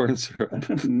fructose corn syrup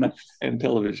and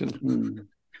television.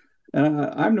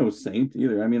 I'm no saint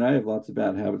either. I mean, I have lots of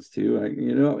bad habits too.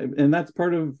 And that's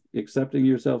part of accepting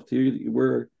yourself too.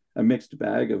 We're a mixed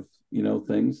bag of,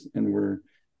 things, and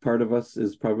part of us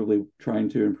is probably trying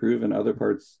to improve, and other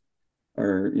parts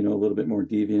are, a little bit more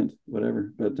deviant,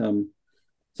 whatever. But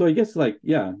so I guess, like,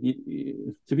 yeah,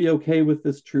 to be okay with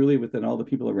this truly within all the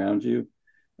people around you,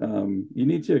 you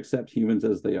need to accept humans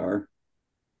as they are,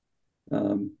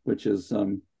 which is,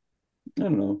 I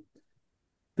don't know,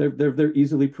 they're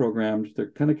easily programmed.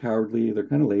 They're kind of cowardly. They're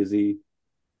kind of lazy.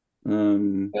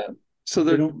 So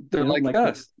they're like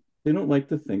us. They don't like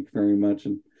to think very much.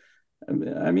 And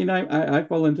I mean, I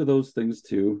fall into those things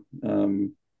too.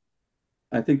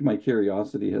 I think my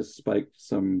curiosity has spiked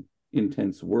some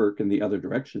intense work in the other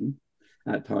direction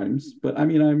at times. But I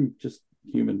mean, I'm just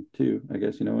human too, I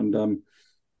guess, and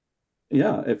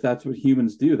yeah, if that's what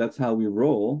humans do, that's how we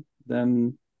roll,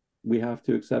 then we have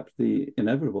to accept the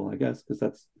inevitable, I guess,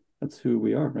 because that's who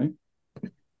we are, right?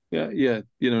 Yeah.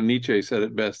 Nietzsche said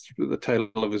it best with the title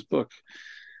of his book,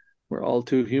 "We're all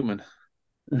too human."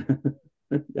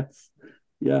 Yes.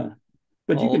 Yeah.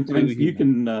 But you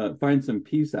can find some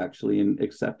peace actually in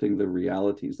accepting the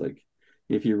realities. Like,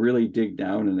 if you really dig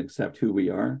down and accept who we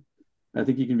are, I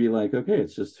think you can be like, okay,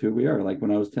 it's just who we are. Like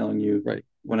when I was telling you, right,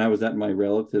 when I was at my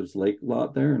relative's lake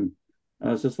lot there, and I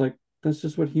was just like, that's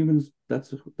just what humans.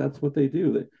 That's what they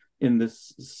do. In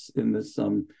this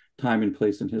time and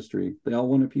place in history, they all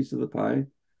want a piece of the pie.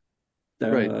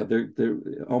 They're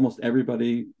almost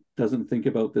everybody doesn't think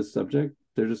about this subject.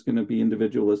 They're just going to be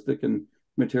individualistic and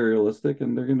materialistic,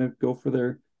 and they're going to go for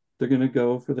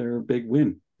their big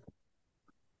win.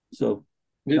 So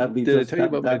that leads Did I us tell you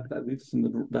about that leads us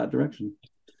in that direction.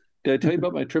 did I tell you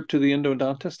about my trip to the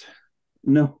endodontist?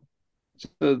 No.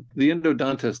 So the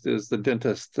endodontist is the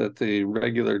dentist that the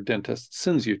regular dentist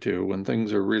sends you to when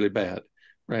things are really bad,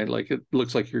 right? Like it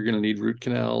looks like you're going to need root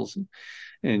canals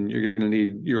and you're going to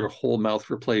need your whole mouth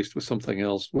replaced with something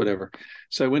else, whatever.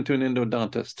 So I went to an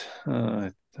endodontist.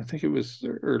 I think it was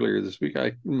earlier this week.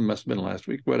 I must have been last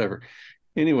week, whatever.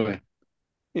 Anyway,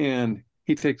 and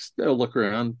he takes a look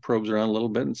around, probes around a little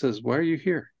bit, and says, "Why are you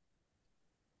here?"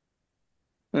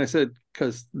 And I said,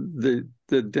 "Because the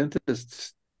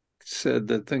dentist said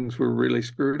that things were really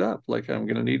screwed up, like I'm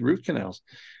going to need root canals."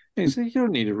 And he said, "You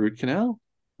don't need a root canal.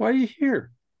 Why are you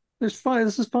here? There's fine.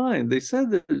 This is fine." They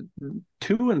said that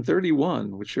 2 and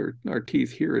 31, which are our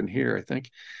teeth here and here, I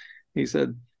think. He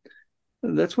said,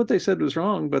 "That's what they said was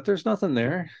wrong, but there's nothing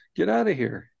there. Get out of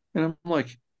here." And I'm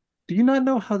like, do you not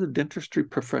know how the dentistry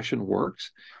profession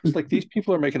works? It's like these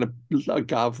people are making a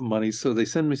gob of money, so they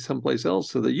send me someplace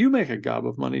else so that you make a gob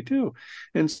of money too.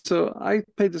 And so I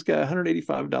paid this guy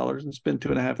 $185 and spent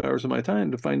 2.5 hours of my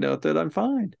time to find out that I'm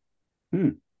fine.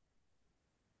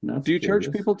 That's Do you curious.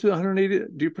 charge people to 180?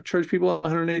 Do you charge people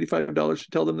 $185 to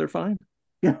tell them they're fine?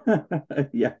 Yeah.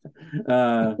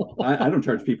 I don't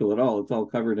charge people at all. It's all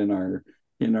covered in our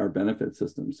benefit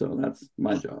system. So that's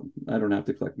my job. I don't have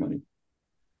to collect money.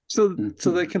 So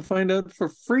they can find out for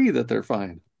free that they're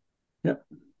fine. Yep.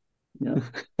 Yeah.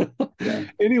 Yeah.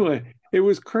 Anyway, it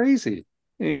was crazy.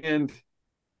 And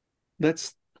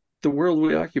that's the world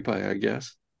we occupy, I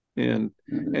guess. And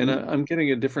I'm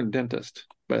getting a different dentist,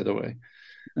 by the way,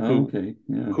 okay.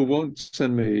 Yeah. who won't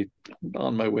send me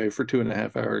on my way for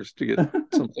 2.5 hours to get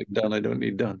something done I don't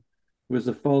need done. It was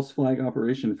a false flag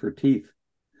operation for teeth.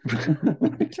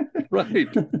 Right.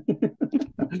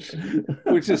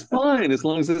 Which is fine as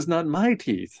long as it's not my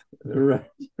teeth. Right.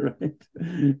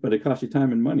 But it cost you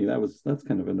time and money. That's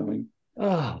kind of annoying.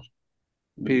 Oh,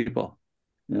 people.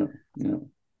 Yeah.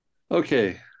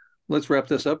 Okay, let's wrap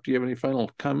this up. Do you have any final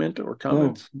comment or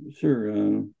comments? Oh,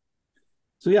 sure.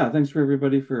 So yeah, thanks for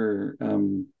everybody for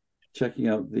checking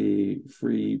out the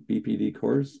free BPD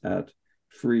course at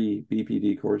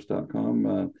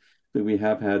freebpdcourse.com. That we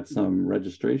have had some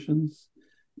registrations,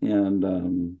 and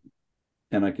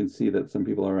I can see that some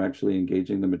people are actually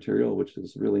engaging the material, which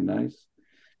is really nice.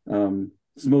 The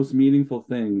most meaningful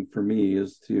thing for me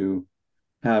is to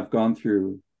have gone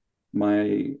through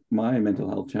my mental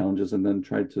health challenges and then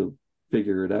tried to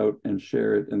figure it out and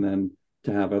share it, and then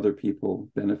to have other people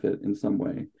benefit in some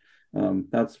way.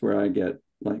 That's where I get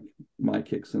like my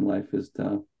kicks in life, is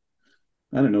to,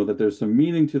 I don't know, that there's some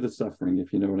meaning to the suffering,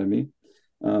 if you know what I mean.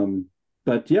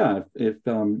 But yeah, if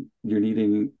you're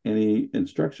needing any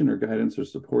instruction or guidance or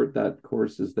support, that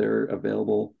course is there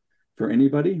available for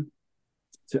anybody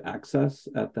to access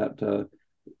at that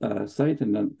site.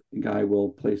 And then Guy will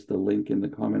place the link in the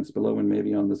comments below and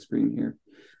maybe on the screen here.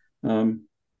 So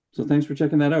thanks for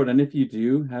checking that out. And if you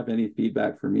do have any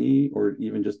feedback for me, or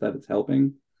even just that it's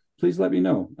helping, please let me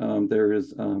know. There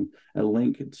is a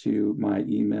link to my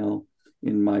email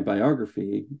in my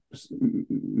biography,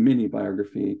 mini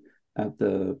biography, at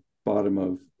the bottom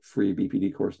of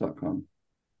freebpdcourse.com.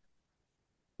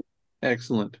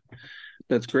 Excellent.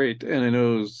 That's great. And I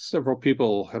know several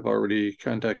people have already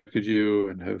contacted you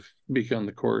and have begun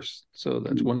the course. So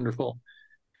that's wonderful.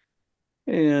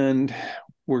 And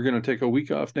we're going to take a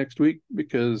week off next week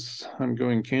because I'm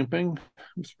going camping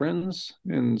with friends.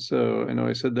 And so I know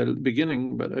I said that at the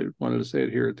beginning, but I wanted to say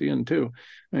it here at the end too.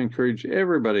 I encourage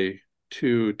everybody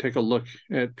to take a look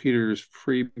at Peter's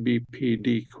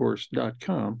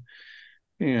freebpdcourse.com.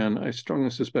 And I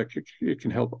strongly suspect it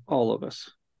can help all of us.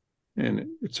 And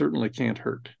it certainly can't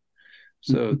hurt.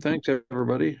 So thanks,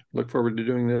 everybody. Look forward to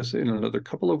doing this in another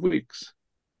couple of weeks.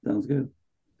 Sounds good.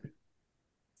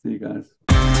 See you guys.